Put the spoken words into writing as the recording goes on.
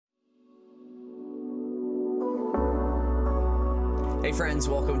Hey friends,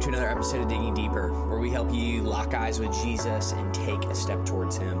 welcome to another episode of Digging Deeper, where we help you lock eyes with Jesus and take a step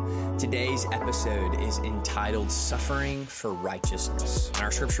towards Him. Today's episode is entitled Suffering for Righteousness. And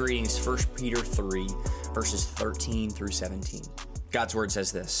our scripture reading is 1 Peter 3, verses 13 through 17. God's word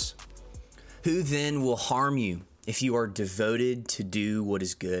says this: "Who then will harm you if you are devoted to do what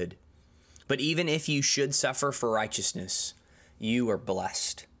is good? But even if you should suffer for righteousness, you are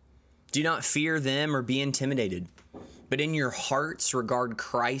blessed. Do not fear them or be intimidated. But in your hearts regard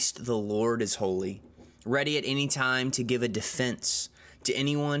Christ the Lord as holy, ready at any time to give a defense to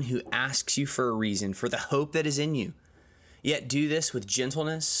anyone who asks you for a reason for the hope that is in you. Yet do this with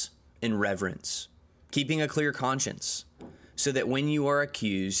gentleness and reverence, keeping a clear conscience, so that when you are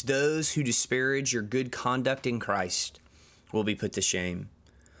accused, those who disparage your good conduct in Christ will be put to shame.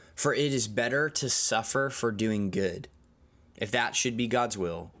 For it is better to suffer for doing good, if that should be God's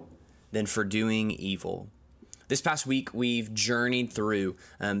will, than for doing evil." This past week, we've journeyed through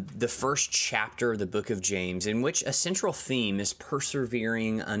the first chapter of the book of James, in which a central theme is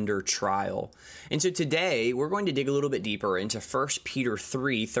persevering under trial. And so today, we're going to dig a little bit deeper into 1 Peter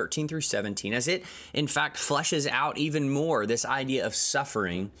 3, 13 through 17, as it, in fact, fleshes out even more this idea of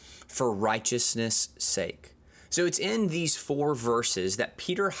suffering for righteousness' sake. So it's in these 4 verses that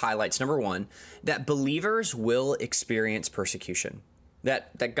Peter highlights, number 1, that believers will experience persecution.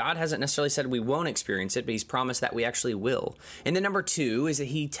 That God hasn't necessarily said we won't experience it, but He's promised that we actually will. And then number 2 is that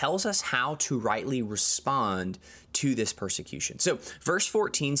He tells us how to rightly respond to this persecution. So verse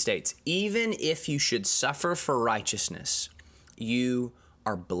 14 states, "Even if you should suffer for righteousness, you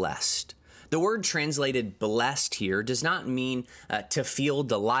are blessed." The word translated blessed here does not mean to feel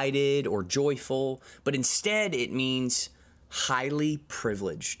delighted or joyful, but instead it means highly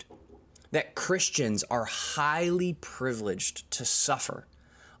privileged. That Christians are highly privileged to suffer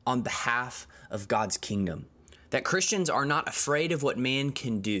on behalf of God's kingdom. That Christians are not afraid of what man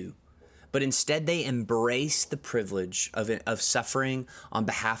can do, but instead they embrace the privilege of suffering on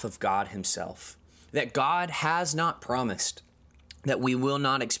behalf of God Himself. That God has not promised that we will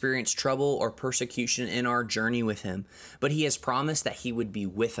not experience trouble or persecution in our journey with Him, but He has promised that He would be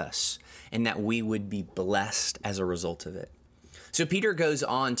with us and that we would be blessed as a result of it. So Peter goes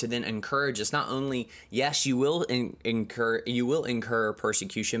on to then encourage us, not only, yes, you will incur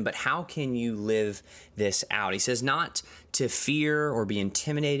persecution, but how can you live this out? He says not to fear or be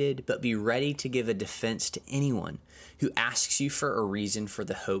intimidated, but be ready to give a defense to anyone who asks you for a reason for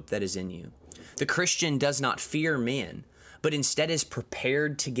the hope that is in you. The Christian does not fear man, but instead is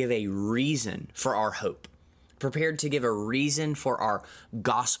prepared to give a reason for our hope. Prepared to give a reason for our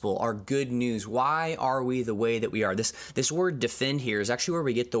gospel, our good news. Why are we the way that we are? This word defend here is actually where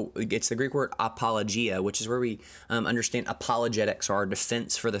we get it's the Greek word apologia, which is where we understand apologetics, or our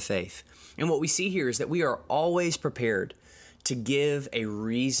defense for the faith. And what we see here is that we are always prepared to give a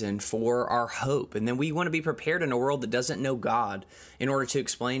reason for our hope. And then we want to be prepared in a world that doesn't know God in order to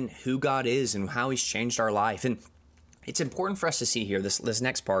explain who God is and how He's changed our life. And it's important for us to see here, this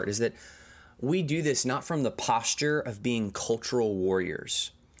next part, is that we do this not from the posture of being cultural warriors,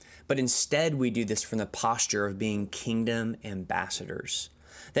 but instead we do this from the posture of being kingdom ambassadors.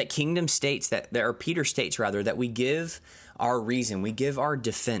 That kingdom states Peter states that we give our reason, we give our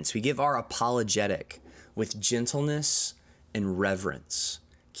defense, we give our apologetic with gentleness and reverence,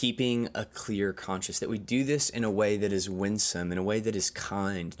 keeping a clear conscience, that we do this in a way that is winsome, in a way that is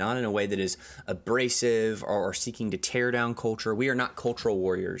kind, not in a way that is abrasive or seeking to tear down culture. We are not cultural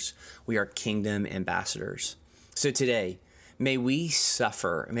warriors. We are kingdom ambassadors. So today, may we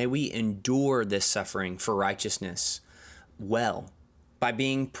endure this suffering for righteousness well, by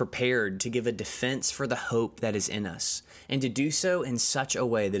being prepared to give a defense for the hope that is in us, and to do so in such a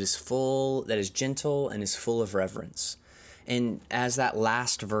way that is gentle and is full of reverence. And as that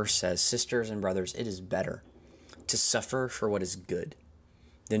last verse says, sisters and brothers, it is better to suffer for what is good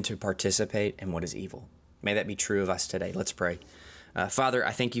than to participate in what is evil. May that be true of us today. Let's pray. Father,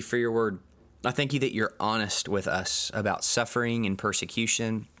 I thank You for Your word. I thank You that You're honest with us about suffering and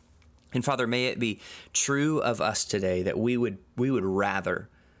persecution. And Father, may it be true of us today that we would rather,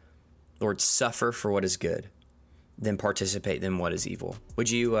 Lord, suffer for what is good than participate in what is evil. Would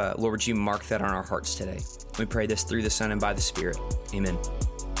You, Lord, would You mark that on our hearts today? We pray this through the Son and by the Spirit. Amen.